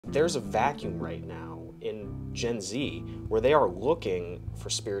there's a vacuum right now in Gen Z where they are looking for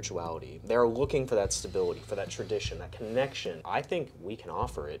spirituality. They are looking for that stability, for that tradition, that connection. I think we can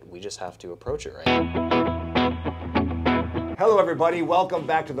offer it. We just have to approach it right. Hello everybody, welcome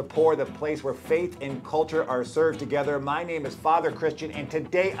back to The Pour, the place where faith and culture are served together. My name is Father Christian, and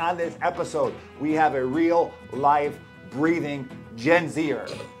today on this episode, we have a real, live, breathing Gen Zer.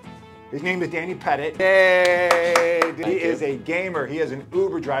 His name is Danny Petit. Yay! He is a gamer, he is an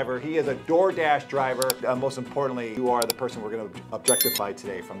Uber driver, he is a DoorDash driver. Most importantly, you are the person we're going to objectify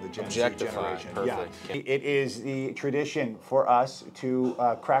today from the Gen Z generation. Perfect. Yeah. It is the tradition for us to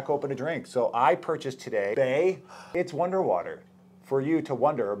crack open a drink. So I purchased today, Bay, it's Wonder Water, for you to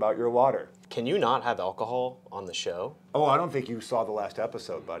wonder about your water. Can you not have alcohol on the show? Oh, I don't think you saw the last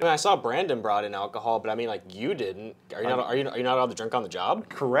episode, buddy. I mean, I saw Brandon brought in alcohol, but I mean, like, you didn't. Are you not allowed to drink on the job?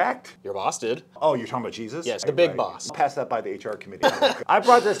 Correct. Your boss did. Oh, you're talking about Jesus? Yes, the big boss. I'll pass that by the HR committee. I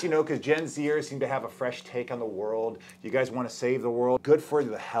brought this, because Gen Zers seem to have a fresh take on the world. You guys want to save the world. Good for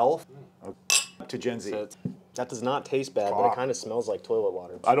the health. To Gen Z. So that does not taste bad, but it kind of smells like toilet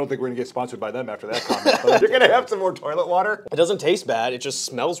water. I don't think we're going to get sponsored by them after that comment. But you're going to have some more toilet water? It doesn't taste bad, it just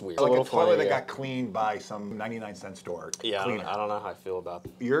smells weird. Like a toilet that got cleaned by some 99-cent store. Yeah, I don't know how I feel about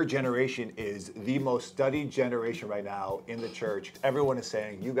that. Your generation is the most studied generation right now in the church. Everyone is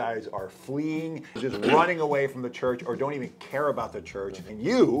saying you guys are fleeing, just running away from the church, or don't even care about the church. And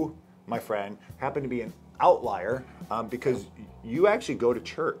you, my friend, happen to be an outlier because you actually go to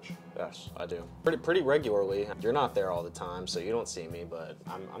church. Yes, I do. Pretty regularly. You're not there all the time, so you don't see me, but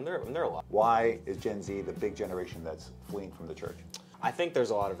I'm there a lot. Why is Gen Z the big generation that's fleeing from the church? I think there's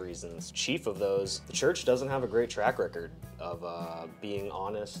a lot of reasons. Chief of those, the church doesn't have a great track record of being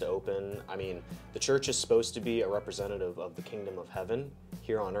honest, open. I mean, the church is supposed to be a representative of the kingdom of heaven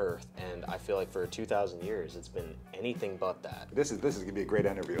here on earth, and I feel like for 2,000 years, it's been anything but that. This is going to be a great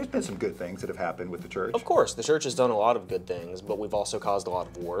interview. There's been some good things that have happened with the church. Of course, the church has done a lot of good things, but we've also caused a lot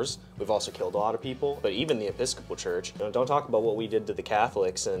of wars. We've also killed a lot of people. But even the Episcopal Church, don't talk about what we did to the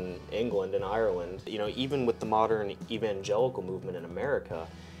Catholics in England and Ireland. Even with the modern evangelical movement in America,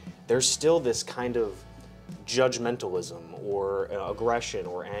 there's still this kind of judgmentalism or aggression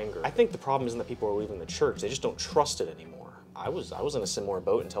or anger. I think the problem isn't that people are leaving the church, they just don't trust it anymore. I was in a similar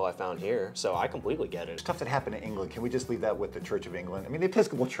boat until I found here, so I completely get it. Stuff that happened in England, can we just leave that with the Church of England? I mean, the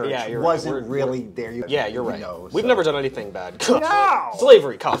Episcopal Church wasn't really there. You're right. We've never done anything bad. No!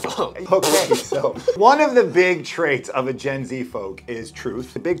 Slavery, cough. Okay, so one of the big traits of a Gen Z folk is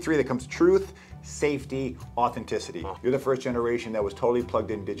truth. The big three that comes: truth, safety, authenticity. You're the first generation that was totally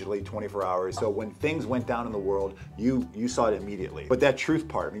plugged in digitally 24 hours. So when things went down in the world, you saw it immediately. But that truth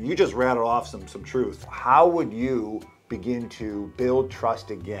part, I mean, you just rattled off some truth. How would you begin to build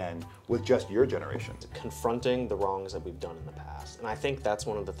trust again with just your generation? Confronting the wrongs that we've done in the past. And I think that's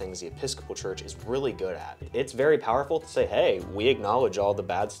one of the things the Episcopal Church is really good at. It's very powerful to say, hey, we acknowledge all the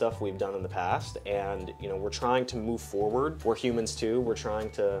bad stuff we've done in the past, and we're trying to move forward. We're humans too. We're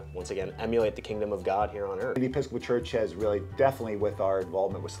trying to, once again, emulate the kingdom of God here on earth. The Episcopal Church has really, definitely with our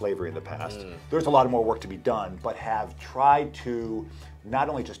involvement with slavery in the past, there's a lot more work to be done, but have tried to not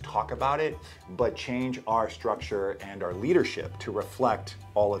only just talk about it, but change our structure and our leadership to reflect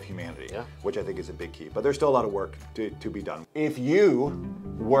all of humanity, which I think is a big key. But there's still a lot of work to be done. If you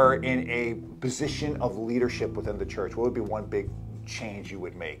were in a position of leadership within the church, what would be one big change you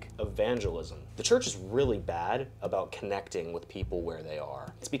would make? Evangelism. The church is really bad about connecting with people where they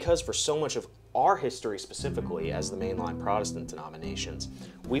are. It's because for so much of our history specifically as the mainline Protestant denominations,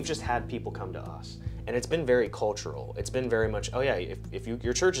 we've just had people come to us. And it's been very cultural. It's been very much, oh yeah, if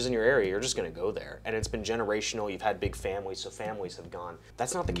your church is in your area, you're just gonna go there. And it's been generational, you've had big families, so families have gone.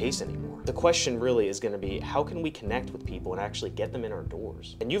 That's not the case anymore. The question really is gonna be, how can we connect with people and actually get them in our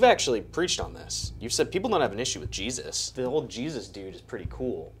doors? And you've actually preached on this. You've said people don't have an issue with Jesus. The whole Jesus dude is pretty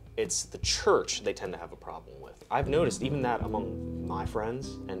cool. It's the church they tend to have a problem with. I've noticed even that among my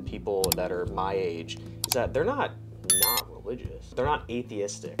friends and people that are my age, is that they're not religious. They're not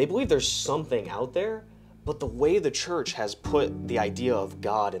atheistic. They believe there's something out there, but the way the church has put the idea of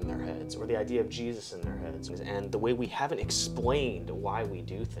God in their heads, or the idea of Jesus in their heads, and the way we haven't explained why we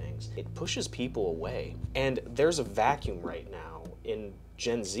do things, it pushes people away. And there's a vacuum right now in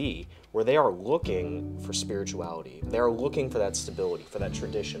Gen Z where they are looking for spirituality. They are looking for that stability, for that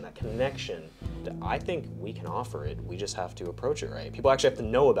tradition, that connection. I think we can offer it. We just have to approach it right. People actually have to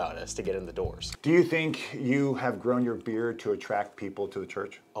know about us to get in the doors. Do you think you have grown your beard to attract people to the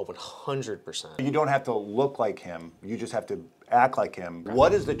church? Oh, 100%. You don't have to look like him. You just have to act like him.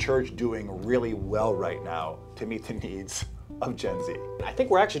 What is the church doing really well right now to meet the needs of Gen Z? I think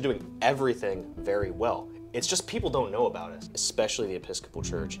we're actually doing everything very well. It's just people don't know about us, especially the Episcopal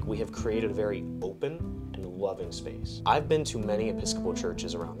Church. We have created a very open and loving space. I've been to many Episcopal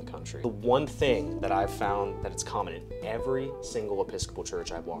churches around the country. The one thing that I've found that it's common in every single Episcopal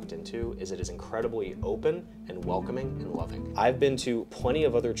church I've walked into is it is incredibly open and welcoming and loving. I've been to plenty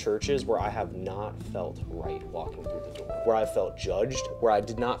of other churches where I have not felt right walking through the door, where I felt judged, where I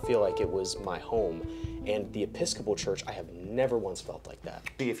did not feel like it was my home. And the Episcopal Church, I have never once felt like that.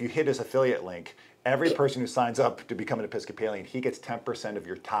 If you hit his affiliate link, every person who signs up to become an Episcopalian, he gets 10% of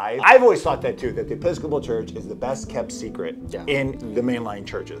your tithe. I've always thought that too, that the Episcopal Church is the best kept secret in the mainline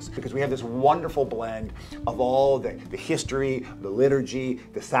churches, because we have this wonderful blend of all the history, the liturgy,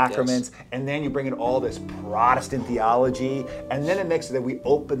 the sacraments, and then you bring in all this Protestant theology, and then it makes it that we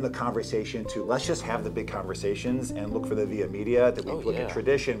open the conversation to, let's just have the big conversations and look for the via media, that we look at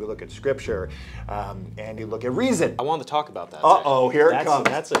tradition, we look at scripture, and you look at reason. I wanted to talk about that. Uh-oh, here it comes.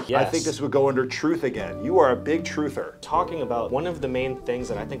 That's a yes. I think this would go under truth again. You are a big truther. Talking about one of the main things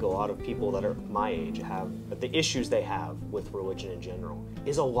that I think a lot of people that are my age have, the issues they have with religion in general,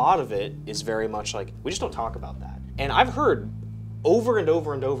 is a lot of it is very much like, we just don't talk about that. And I've heard over and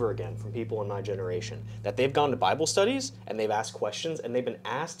over and over again from people in my generation that they've gone to Bible studies and they've asked questions and they've been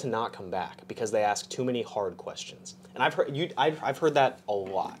asked to not come back because they ask too many hard questions. And I've heard that a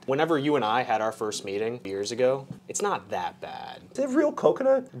lot. Whenever you and I had our first meeting years ago, it's not that bad. Is it real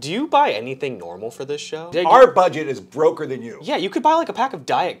coconut? Do you buy anything normal for this show? Our budget is broker than you. Yeah, you could buy like a pack of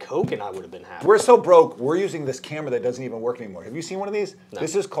Diet Coke and I would have been happy. We're so broke, we're using this camera that doesn't even work anymore. Have you seen one of these? No.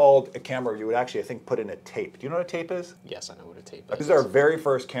 This is called a camera you would actually, I think, put in a tape. Do you know what a tape is? Yes, I know what a tape is. This is our very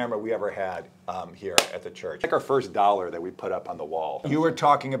first camera we ever had here at the church. Like our first dollar that we put up on the wall. You were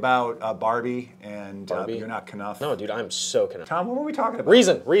talking about Barbie and you're not Knuff. No, dude, I'm so Knuff. Tom, what were we talking about?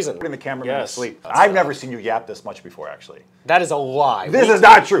 Reason. Putting the cameraman to sleep. That's I've never seen you yap this much before, actually. That is a lie. This is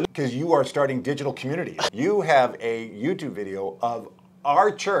not true. Because you are starting digital communities. You have a YouTube video of our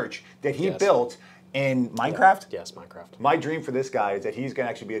church that he built in Minecraft? Yes, Minecraft. My dream for this guy is that he's going to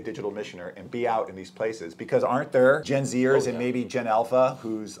actually be a digital missioner and be out in these places, because aren't there Gen Zers and maybe Gen Alpha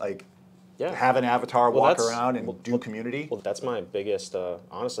who's like have an avatar, walk around and do community? Well, that's my biggest,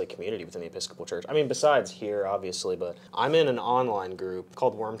 honestly, community within the Episcopal Church. I mean, besides here, obviously, but I'm in an online group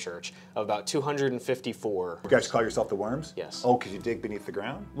called Worm Church of about 254. You guys call yourself the Worms? Yes. Oh, because you dig beneath the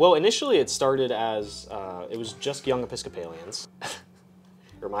ground? Well, initially it started as, it was just young Episcopalians.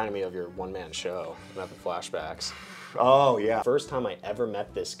 Reminded me of your one-man show. I'm having flashbacks. Oh, yeah. First time I ever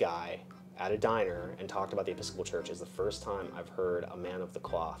met this guy at a diner and talked about the Episcopal Church is the first time I've heard a man of the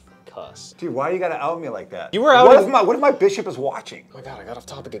cloth cuss. Dude, why you gotta out me like that? You were out. What if my bishop is watching? Oh my God, I got off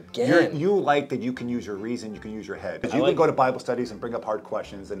topic again. You like that you can use your reason, you can use your head. You can go to Bible studies and bring up hard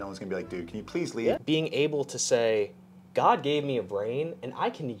questions and no one's gonna be like, dude, can you please leave? Yeah. Being able to say, God gave me a brain and I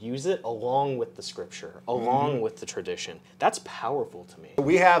can use it along with the scripture, along with the tradition. That's powerful to me.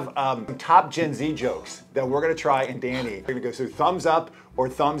 We have top Gen Z jokes that we're gonna try, and Danny, we're gonna go through thumbs up or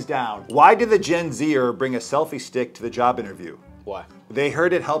thumbs down. Why did the Gen Zer bring a selfie stick to the job interview? Why? They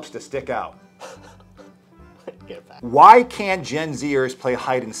heard it helps to stick out. Get it back. Why can't Gen Zers play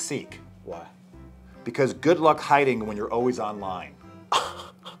hide and seek? Why? Because good luck hiding when you're always online.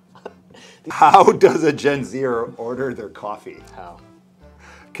 How does a Gen Zer order their coffee? How?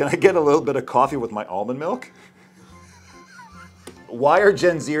 Can I get a little bit of coffee with my almond milk? Why are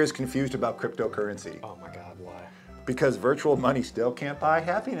Gen Zers confused about cryptocurrency? Oh my God, why? Because virtual money still can't buy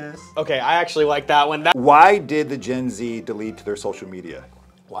happiness. Okay, I actually like that one. Why did the Gen Z delete their social media?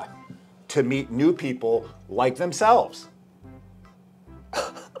 Why? To meet new people like themselves.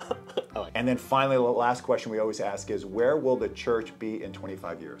 And then finally, the last question we always ask is, where will the church be in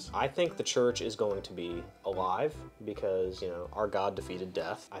 25 years? I think the church is going to be alive because, you know, our God defeated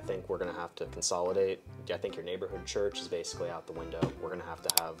death. I think we're going to have to consolidate. I think your neighborhood church is basically out the window. We're going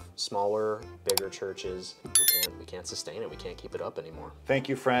to have smaller, bigger churches. We can't sustain it. We can't keep it up anymore. Thank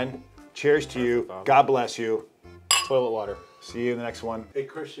you, friend. Cheers to you. God bless you. Toilet water. See you in the next one. Hey,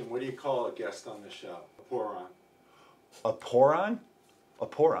 Christian, what do you call a guest on the show? A poron. A poron? A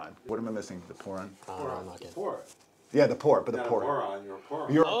poron. What am I missing? The poron? I'm not getting. Poor. Yeah, the poor, but the Not poor. a moron, you're a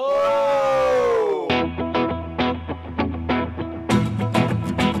poron. You're